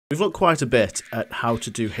We've looked quite a bit at how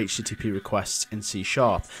to do HTTP requests in C#,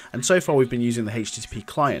 and so far we've been using the HTTP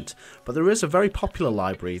client, but there is a very popular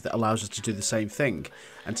library that allows us to do the same thing,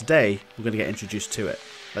 and today we're going to get introduced to it.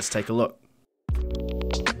 Let's take a look.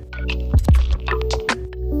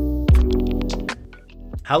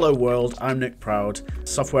 Hello world, I'm Nick Proud,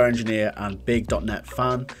 software engineer and big .NET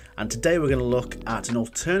fan, and today we're going to look at an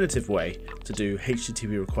alternative way to do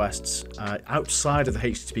HTTP requests outside of the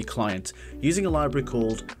HTTP client using a library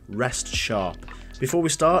called RestSharp. Before we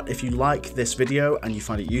start, if you like this video and you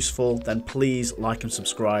find it useful, then please like and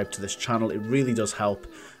subscribe to this channel. It really does help.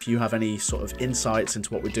 If you have any sort of insights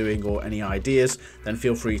into what we're doing or any ideas, then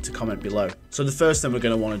feel free to comment below. So the first thing we're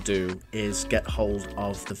going to want to do is get hold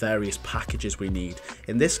of the various packages we need.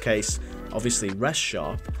 In this case, obviously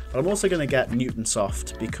RestSharp, but I'm also going to get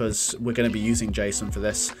NewtonSoft because we're going to be using JSON for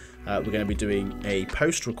this. We're going to be doing a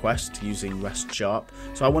post request using RestSharp,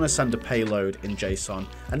 so I want to send a payload in JSON,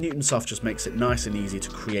 and NewtonSoft just makes it nice and easy to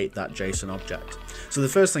create that JSON object. So the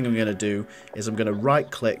first thing I'm going to do is I'm going to right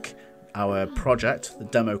click our project, the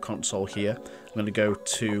demo console here. I'm going to go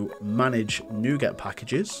to manage NuGet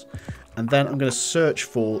packages, and then I'm going to search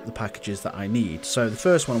for the packages that I need. So the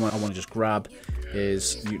first one I want to just grab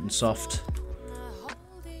is NewtonSoft.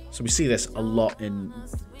 So we see this a lot in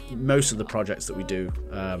most of the projects that we do,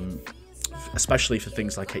 especially for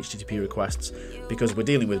things like HTTP requests, because we're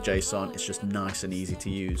dealing with JSON. It's just nice and easy to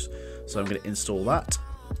use. So I'm going to install that.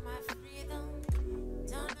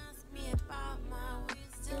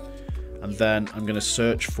 And then I'm going to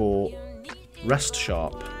search for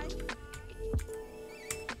RestSharp.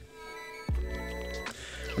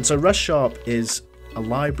 And so RestSharp is a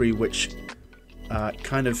library which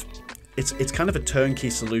it's kind of a turnkey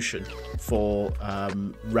solution for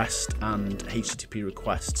REST and HTTP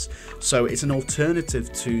requests. So it's an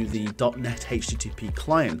alternative to the .NET HTTP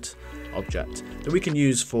client object that we can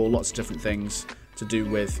use for lots of different things to do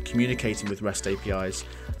with communicating with REST APIs.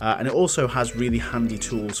 And it also has really handy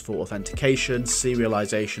tools for authentication,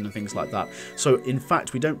 serialization, and things like that. So in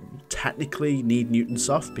fact, we don't technically need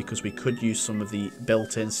NewtonSoft because we could use some of the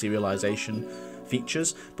built-in serialization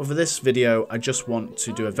features, but for this video I just want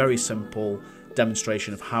to do a very simple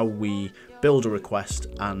demonstration of how we build a request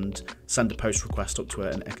and send a post request up to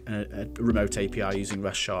a remote API using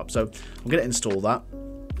RestSharp. So I'm going to install that.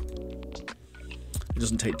 It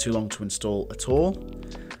doesn't take too long to install at all,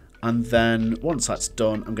 and then once that's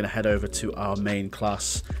done I'm going to head over to our main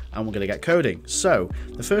class and we're going to get coding. So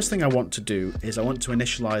the first thing I want to do is I want to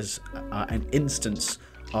initialize an instance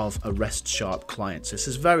of a RestSharp client. So this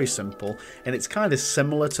is very simple, and it's kind of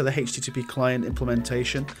similar to the HTTP client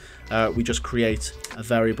implementation. We just create a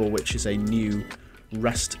variable which is a new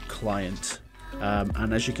REST client,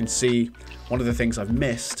 and as you can see, one of the things I've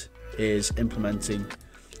missed is using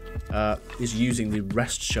the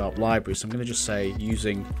RestSharp library. So I'm going to just say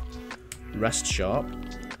using RestSharp,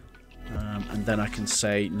 and then I can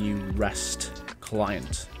say new REST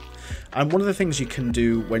client. And one of the things you can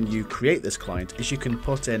do when you create this client is you can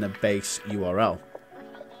put in a base URL.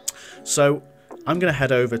 So I'm going to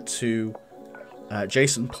head over to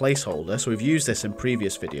JSON placeholder. So we've used this in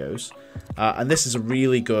previous videos, and this is a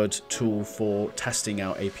really good tool for testing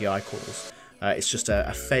out API calls. It's just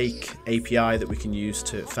a fake API that we can use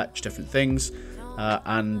to fetch different things,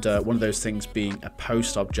 and one of those things being a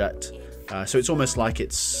post object. So it's almost like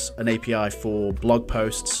it's an API for blog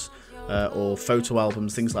posts, or photo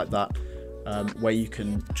albums, things like that, where you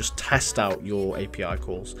can just test out your API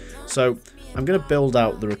calls. So I'm going to build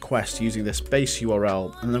out the request using this base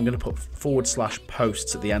URL, and then I'm going to put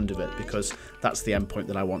 /posts at the end of it because that's the endpoint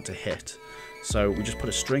that I want to hit. So we just put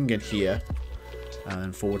a string in here and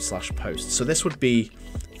then /posts. So this would be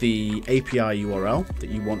the API URL that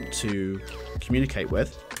you want to communicate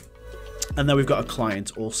with, and then we've got a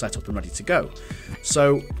client all set up and ready to go.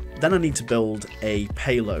 So then I need to build a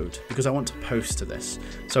payload because I want to post to this.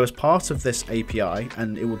 So as part of this API,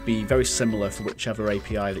 and it would be very similar for whichever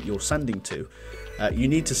API that you're sending to, you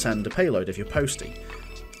need to send a payload if you're posting.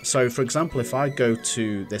 So for example, if I go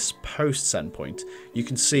to this posts endpoint, you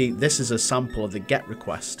can see this is a sample of the GET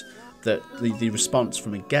request, that the response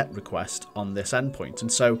from a GET request on this endpoint.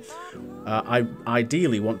 And so I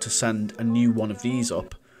ideally want to send a new one of these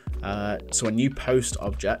up, so a new post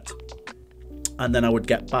object, and then I would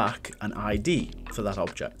get back an ID for that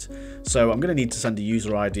object. So I'm going to need to send a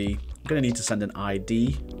user ID, I'm going to need to send an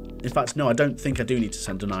ID. In fact, no, I don't think I do need to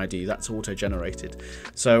send an ID, that's auto-generated.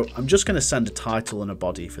 So I'm just going to send a title and a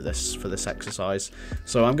body for this exercise.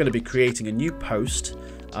 So I'm going to be creating a new post,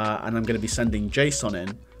 and I'm going to be sending JSON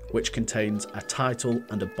in, which contains a title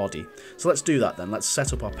and a body. So let's do that then, let's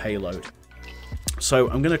set up our payload. So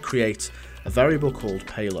I'm going to create a variable called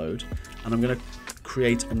payload, and I'm going to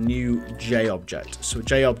create a new J object. So a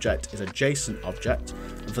J object is a JSON object,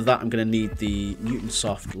 and for that I'm going to need the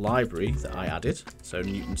NewtonSoft library that I added. So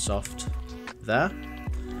NewtonSoft there.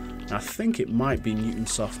 And I think it might be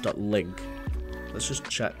NewtonSoft.link. Let's just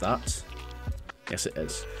check that. Yes, it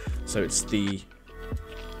is. So it's the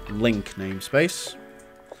link namespace.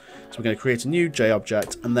 So we're going to create a new J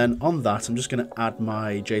object, and then on that I'm just going to add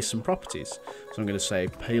my JSON properties. So I'm going to say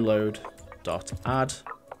payload.add,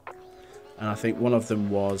 and I think one of them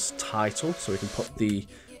was title, so we can put the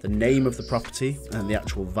name of the property and the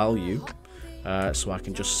actual value. So I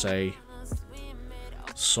can just say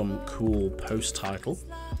some cool post title.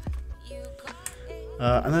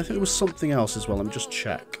 And I think there was something else as well. Let me just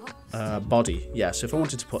check. Body. Yeah, so if I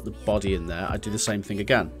wanted to put the body in there, I'd do the same thing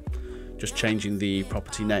again. Just changing the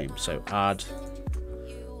property name. So add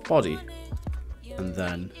body, and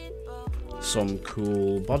then some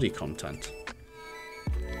cool body content.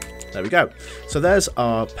 There we go. So there's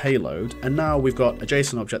our payload, and now we've got a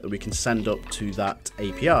JSON object that we can send up to that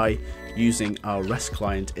API using our REST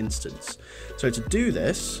client instance. So to do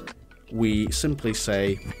this, we simply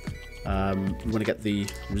say we want to get the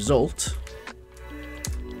result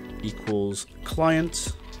equals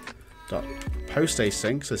client dot post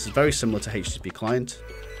async. So this is very similar to HTTP client,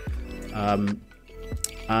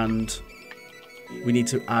 and we need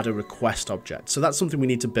to add a request object. So that's something we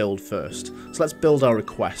need to build first. So let's build our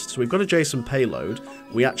request. So we've got a JSON payload.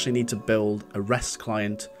 We actually need to build a REST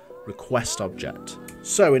client request object.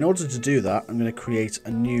 So in order to do that, I'm going to create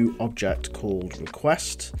a new object called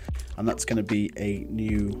request, and that's going to be a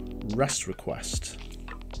new REST request.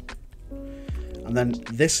 And then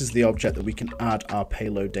this is the object that we can add our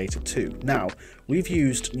payload data to. Now, we've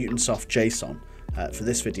used NewtonSoft Json for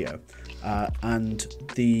this video, and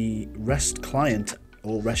the REST client,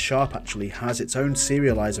 or RestSharp actually, has its own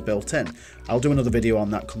serializer built in. I'll do another video on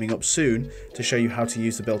that coming up soon to show you how to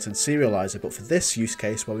use the built-in serializer, but for this use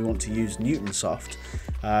case where we want to use NewtonSoft,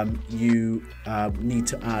 you need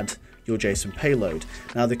to add your JSON payload.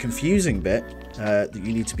 Now the confusing bit that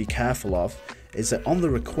you need to be careful of is that on the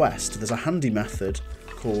request there's a handy method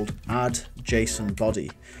called add JSON body,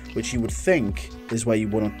 which you would think is where you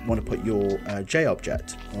want to put your J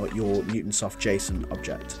object or your NewtonSoft JSON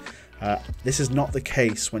object. This is not the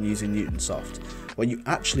case when using NewtonSoft. What you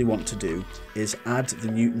actually want to do is add the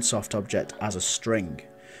NewtonSoft object as a string.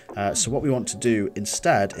 So what we want to do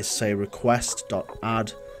instead is say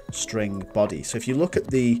request.add string body. So if you look at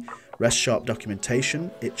the RestSharp documentation,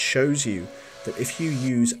 it shows you that if you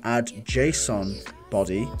use add JSON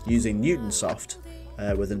body using NewtonSoft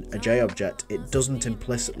with a J object, it doesn't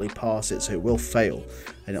implicitly parse it, so it will fail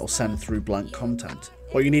and it will send through blank content.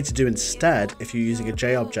 What you need to do instead, if you're using a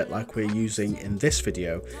J object like we're using in this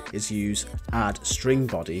video, is use add string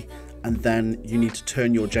body, and then you need to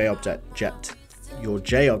turn your J object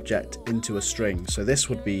into a string. So this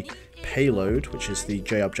would be payload, which is the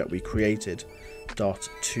J object we created,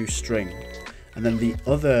 .toString, and then the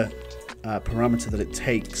other parameter that it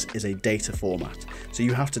takes is a data format. So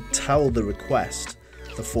you have to tell the request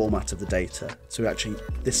the format of the data. So actually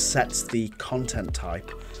this sets the content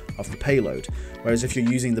type of the payload, whereas if you're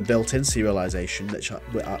using the built-in serialization, which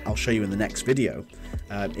I'll show you in the next video,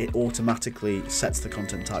 it automatically sets the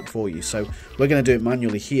content type for you. So we're going to do it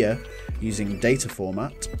manually here using data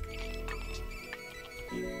format,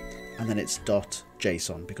 and then it's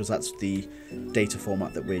 .json because that's the data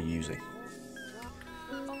format that we're using.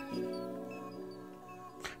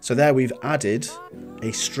 So there we've added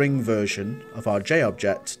a string version of our J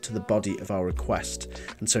object to the body of our request.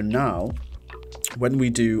 And so now when we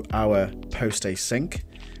do our post async,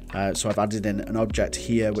 so I've added in an object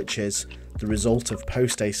here which is the result of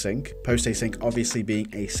post async obviously being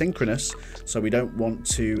asynchronous, so we don't want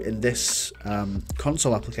to, in this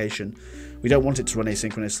console application, we don't want it to run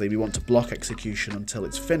asynchronously. We want to block execution until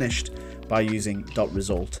it's finished by using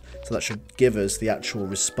 .result. So that should give us the actual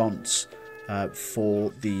response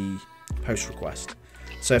for the post request.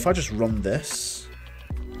 So if I just run this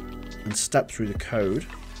and step through the code,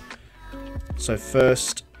 so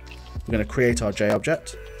first we're going to create our J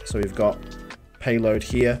object. So we've got payload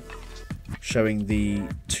here showing the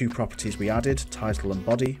two properties we added, title and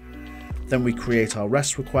body. Then we create our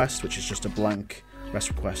REST request, which is just a blank REST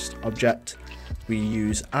request object. We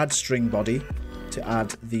use add string body to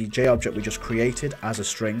add the J object we just created as a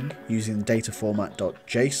string using data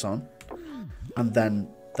format.json, and then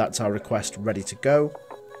that's our request ready to go.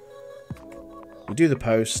 We do the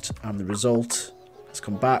post, and the result has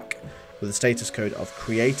come back with a status code of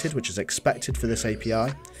created, which is expected for this API.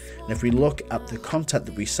 And if we look at the content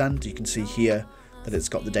that we sent, you can see here that it's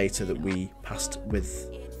got the data that we passed with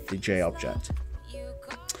the JObject.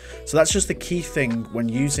 So that's just the key thing when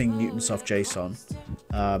using NewtonSoft Json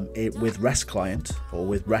with REST client or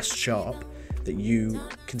with RestSharp, that you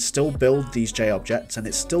can still build these JObjects, and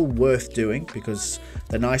it's still worth doing because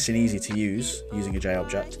they're nice and easy to use using a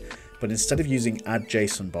JObject. But instead of using add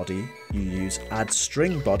JSON body, you use add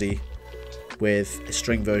string body with a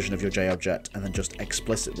string version of your JObject, and then just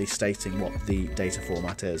explicitly stating what the data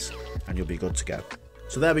format is, and you'll be good to go.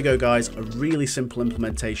 So there we go, guys, a really simple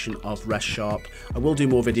implementation of RestSharp. I will do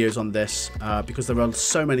more videos on this because there are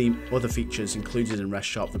so many other features included in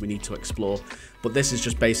RestSharp that we need to explore, but this is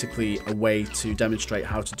just basically a way to demonstrate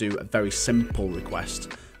how to do a very simple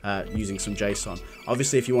request using some JSON.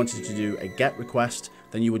 Obviously, if you wanted to do a GET request,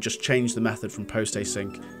 then you would just change the method from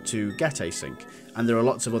post-async to getAsync. And there are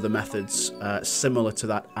lots of other methods similar to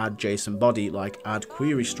that add JSON body, like add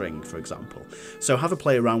query string, for example. So have a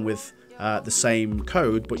play around with the same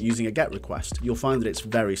code but using a GET request. You'll find that it's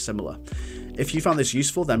very similar. If you found this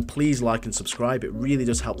useful, then please like and subscribe. It really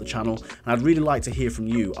does help the channel, and I'd really like to hear from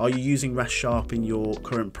you. Are you using RestSharp in your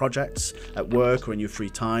current projects at work or in your free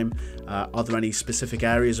time? Are there any specific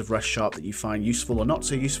areas of RestSharp that you find useful or not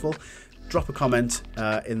so useful? Drop a comment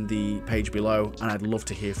in the page below, and I'd love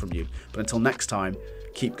to hear from you. But until next time,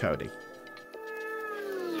 keep coding.